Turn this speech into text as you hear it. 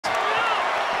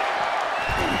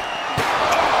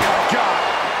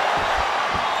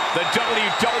The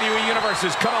WWE Universe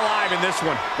has come alive in this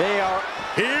one. They are.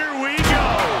 Here we go.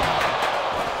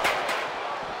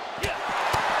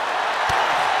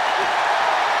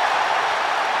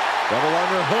 Double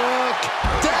underhook.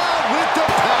 Down with the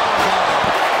powerbomb.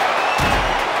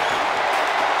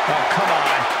 Oh, come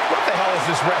on. What the hell is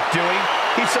this ref doing?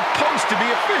 He's supposed to be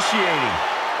officiating.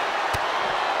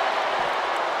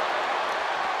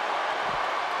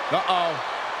 Uh-oh.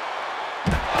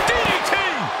 DDT!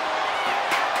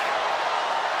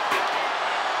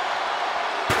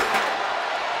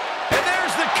 And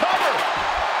there's the cover.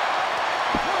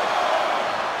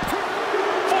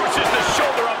 Forces the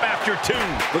shoulder up after two.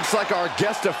 Looks like our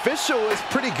guest official is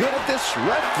pretty good at this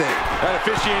ref thing. That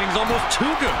officiating's almost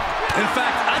too good. In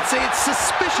fact, I'd say it's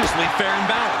suspiciously fair and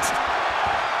balanced.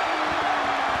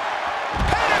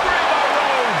 Pedigree by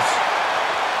Rhodes.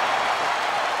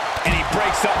 And he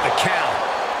breaks up the count.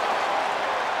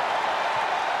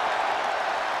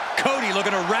 Cody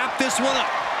looking to wrap this one up.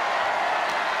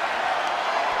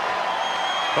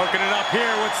 Hooking it up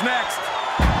here. What's next?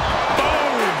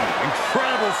 Boom!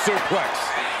 Incredible suplex.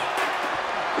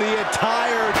 The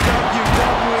entire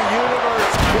WWE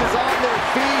Universe is on their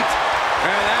feet.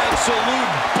 An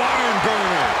absolute barn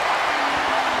burner.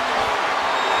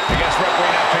 I guess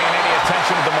referee not paying any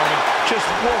attention at the moment. Just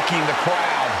working the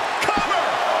crowd. Cover!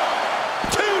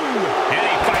 Two! And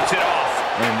he fights it off.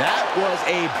 And that was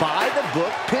a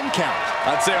by-the-book pin count.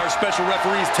 I'd say our special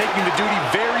referee is taking the duty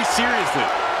very seriously.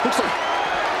 Looks like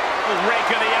a rake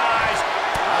of the eyes.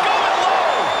 Going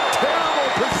low. Terrible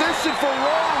position for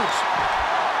Rhodes.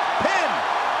 Pin.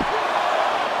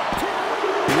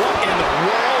 What in the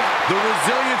world? The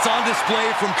resilience on display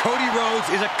from Cody Rhodes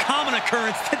is a common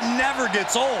occurrence that never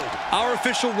gets old. Our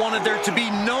official wanted there to be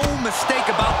no mistake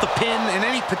about the pin and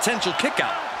any potential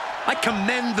kickout. I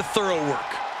commend the thorough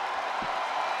work.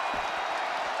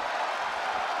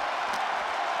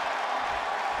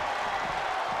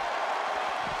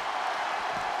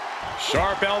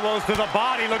 Sharp elbows to the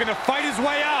body, looking to fight his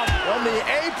way out. On the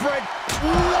apron.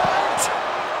 What?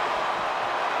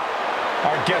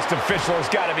 Our guest official has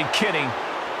got to be kidding.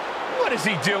 What is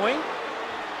he doing?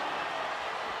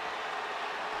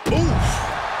 Oof!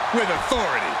 With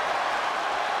authority.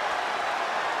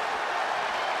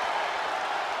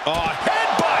 Oh,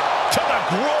 headbutt to the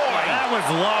groin. That was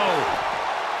low.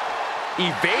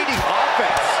 Evading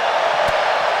offense.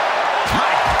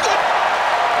 My goodness.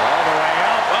 All the way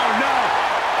up. Oh, no.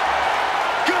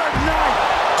 Good night.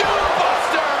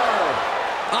 Doombuster.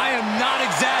 I am not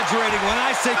exaggerating when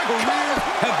I say careers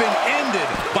have been ended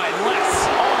by less.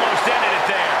 Almost ended it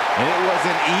there. And it was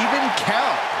an even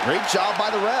count. Great job by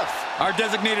the ref. Our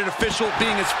designated official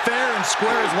being as fair and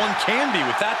square as one can be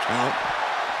with that count.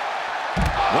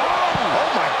 Whoa! Oh,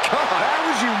 my God. That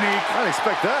was unique. I didn't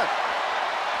expect that.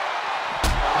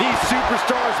 These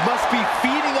superstars must be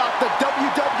feeding off the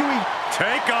WWE.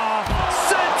 Take off.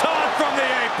 Senton from the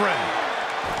apron.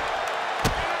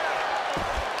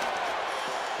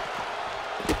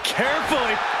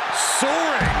 Carefully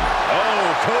soaring. Oh,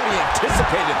 Cody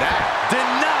anticipated that.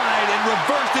 Denied and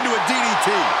reversed into a DDT.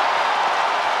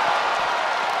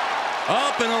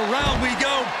 Up and around we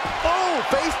go. Oh,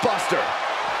 face buster.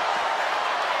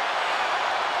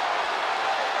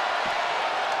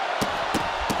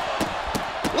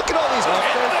 Look at all these. The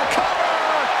cover.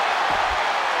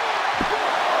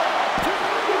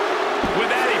 With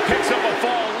that, he picks up a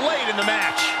fall late in the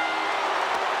match.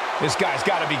 This guy's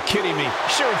got to be kidding me.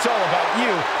 Sure, it's all about you.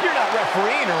 You're not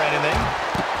refereeing or anything.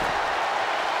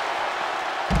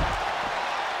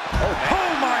 Oh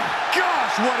my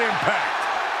gosh, what impact!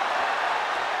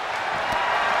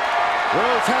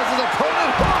 Rhodes has his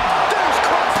opponent. There's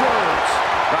Crossroads.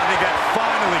 I think that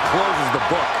finally closes the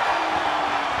book.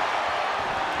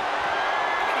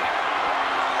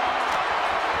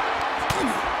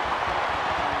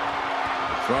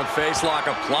 Front face lock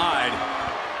applied.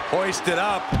 Hoisted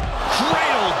up.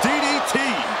 Cradle DDT.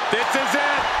 This is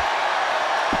it.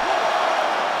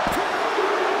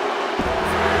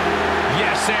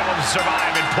 Yes, able to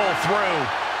survive and pull through.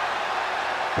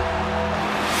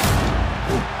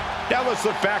 Now let's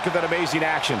look back at that amazing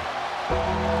action.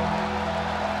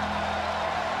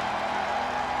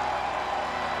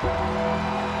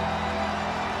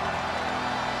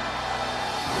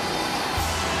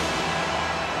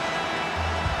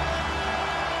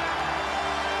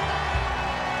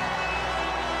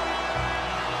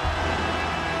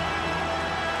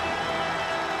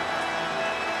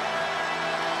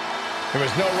 There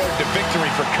was no road to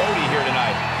victory for Cody here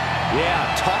tonight. Yeah,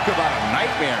 talk about a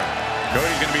nightmare.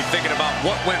 Cody's going to be thinking about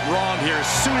what went wrong here as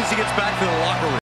soon as he gets back to the locker room.